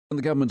And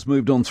the government's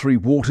moved on three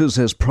waters.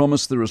 As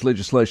promised, there is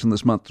legislation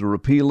this month to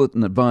repeal it.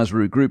 An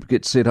advisory group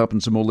gets set up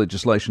and some more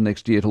legislation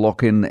next year to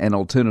lock in an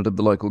alternative.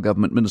 The local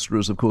government minister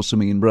is, of course,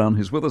 Simeon Brown,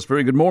 who's with us.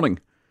 Very good morning.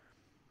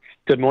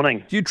 Good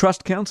morning. Do you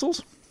trust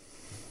councils?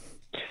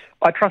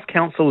 I trust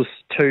councils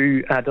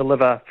to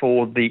deliver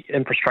for the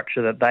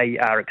infrastructure that they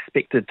are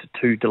expected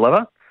to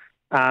deliver.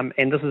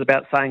 And this is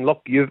about saying,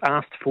 look, you've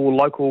asked for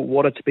local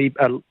water to be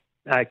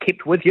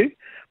kept with you.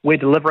 We're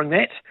delivering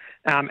that.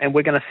 And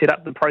we're going to set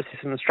up the process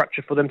and the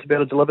structure for them to be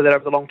able to deliver that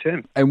over the long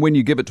term. And when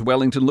you give it to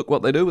Wellington, look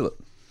what they do with it.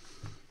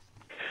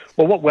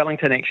 Well, what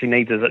Wellington actually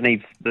needs is it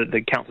needs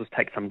the councils to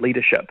take some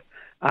leadership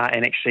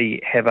and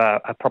actually have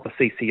a proper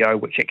CCO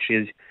which actually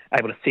is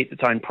able to set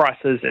its own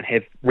prices and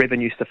have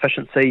revenue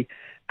sufficiency.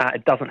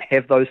 It doesn't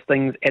have those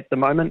things at the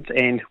moment,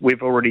 and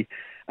we've already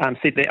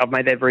said that. I've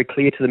made that very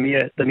clear to the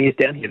mayors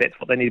down here. That's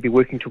what they need to be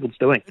working towards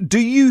doing. Do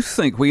you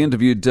think, we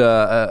interviewed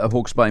a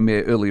Hawke's Bay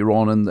mayor earlier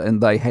on,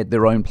 and they had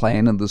their own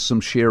plan, and there's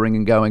some sharing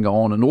and going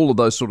on, and all of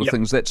those sort of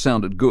things. That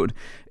sounded good.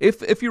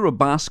 If you're a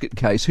basket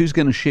case, who's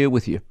going to share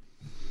with you?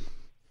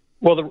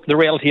 Well, the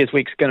reality is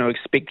we're going to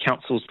expect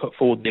councils to put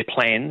forward their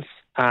plans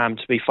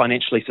to be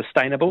financially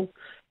sustainable.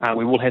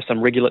 We will have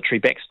some regulatory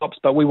backstops,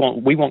 but we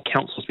want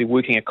councils to be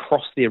working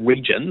across their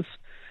regions.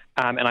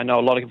 And I know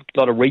a lot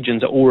of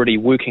regions are already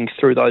working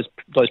through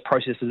those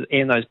processes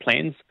and those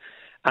plans,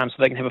 so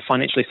they can have a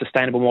financially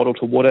sustainable model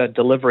to water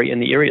delivery in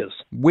the areas.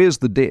 Where's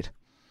the debt?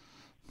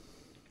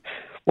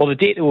 Well, the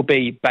debt will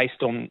be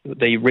based on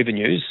the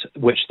revenues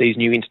which these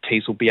new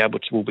entities will be able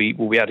to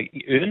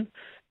earn,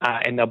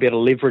 and they'll be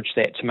able to leverage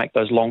that to make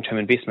those long-term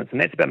investments.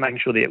 And that's about making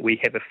sure that we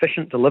have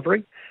efficient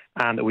delivery,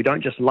 that we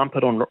don't just lump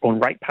it on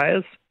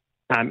ratepayers.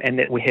 And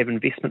that we have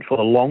investment for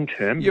the long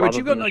term. Yeah, but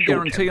you've got no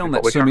guarantee on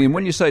that, Simeon.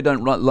 When you say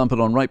don't lump it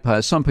on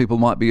ratepayers, some people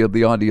might be of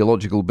the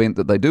ideological bent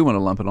that they do want to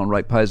lump it on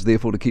ratepayers,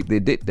 therefore to keep their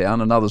debt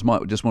down, and others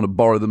might just want to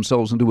borrow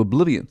themselves into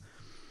oblivion.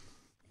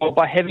 Well,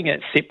 by having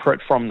it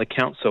separate from the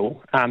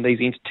council, these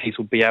entities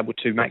will be able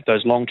to make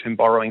those long-term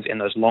borrowings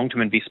and those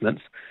long-term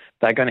investments.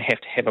 They're going to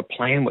have a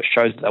plan which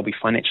shows that they'll be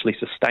financially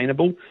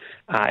sustainable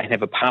and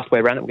have a pathway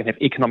around it. We're going to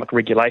have economic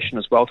regulation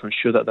as well to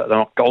ensure that they're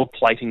not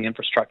gold-plating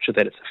infrastructure,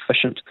 that it's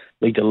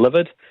efficiently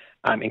delivered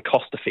and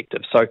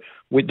cost-effective. So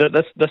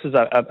this is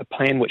a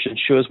plan which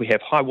ensures we have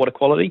high water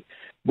quality.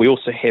 We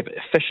also have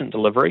efficient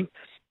delivery,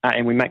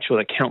 and we make sure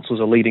that councils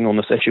are leading on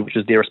this issue, which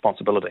is their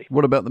responsibility.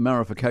 What about the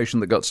marification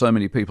that got so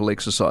many people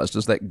exercised?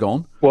 Is that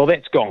gone? Well,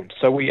 that's gone.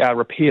 So we are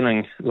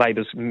repealing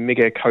Labor's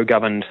mega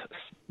co-governed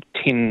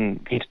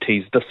 10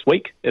 entities this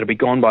week. It'll be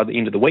gone by the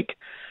end of the week.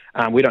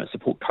 We don't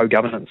support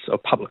co-governance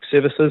of public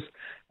services,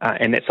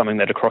 and that's something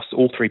that across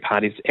all three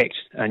parties,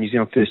 ACT, New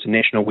Zealand First and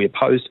National, we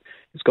opposed.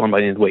 It's gone by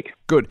the end of the week.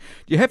 Good.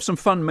 You have some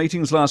fun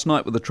meetings last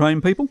night with the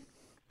train people?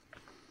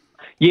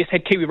 Yes,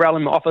 had Kiwi Rail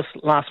in my office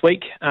last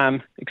week,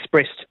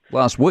 expressed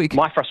last week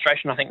my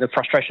frustration. I think the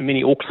frustration of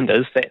many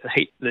Aucklanders that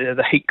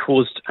the heat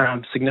caused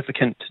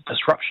significant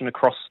disruption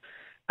across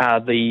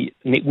the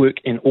network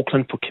in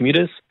Auckland for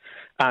commuters.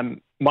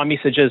 My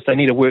message is they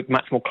need to work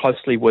much more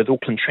closely with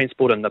Auckland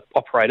Transport and the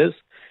operators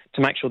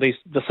to make sure these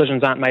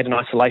decisions aren't made in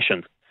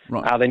isolation.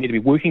 Right. They need to be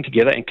working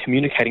together and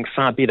communicating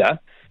far better,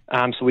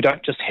 so we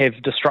don't just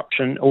have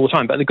disruption all the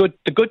time. But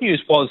the good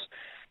news was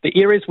the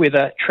areas where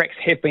the tracks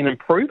have been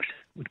improved,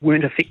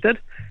 weren't affected,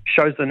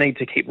 shows the need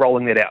to keep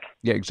rolling that out.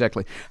 Yeah,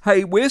 exactly.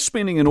 Hey, we're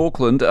spending in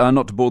Auckland,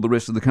 not to bore the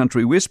rest of the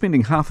country, we're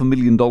spending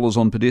 $500,000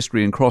 on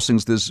pedestrian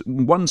crossings. There's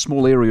one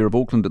small area of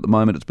Auckland at the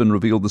moment, it's been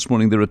revealed this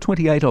morning, there are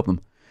 28 of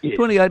them. Yes.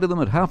 28 of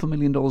them at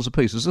 $500,000 a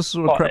piece. Is this the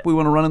sort of crap we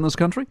want to run in this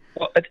country?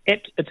 Well,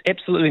 it's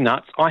absolutely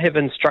nuts. I have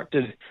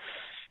instructed,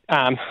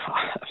 I'm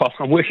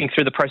working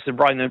through the process of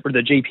writing the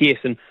GPS,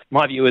 and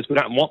my view is we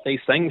don't want these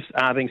things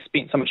being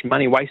spent so much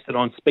money wasted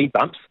on speed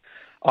bumps.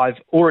 I've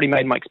already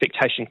made my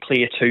expectation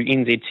clear to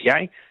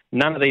NZTA.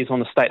 None of these on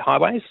the state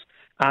highways.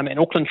 And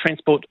Auckland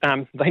Transport,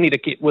 they need to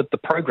get with the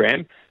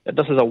program that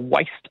this is a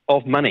waste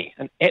of money,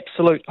 an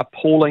absolute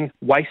appalling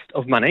waste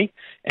of money,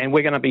 and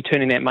we're going to be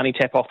turning that money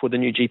tap off with the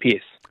new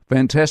GPS.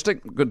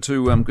 Fantastic. Good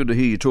to hear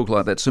you talk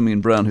like that.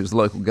 Simeon Brown, who's the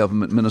local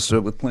government minister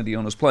with plenty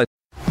on his plate.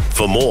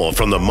 For more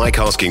from the Mike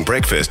Hosking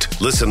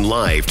Breakfast, listen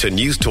live to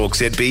News Talk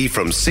ZB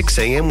from 6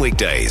 a.m.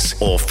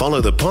 weekdays or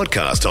follow the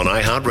podcast on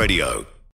iHeartRadio.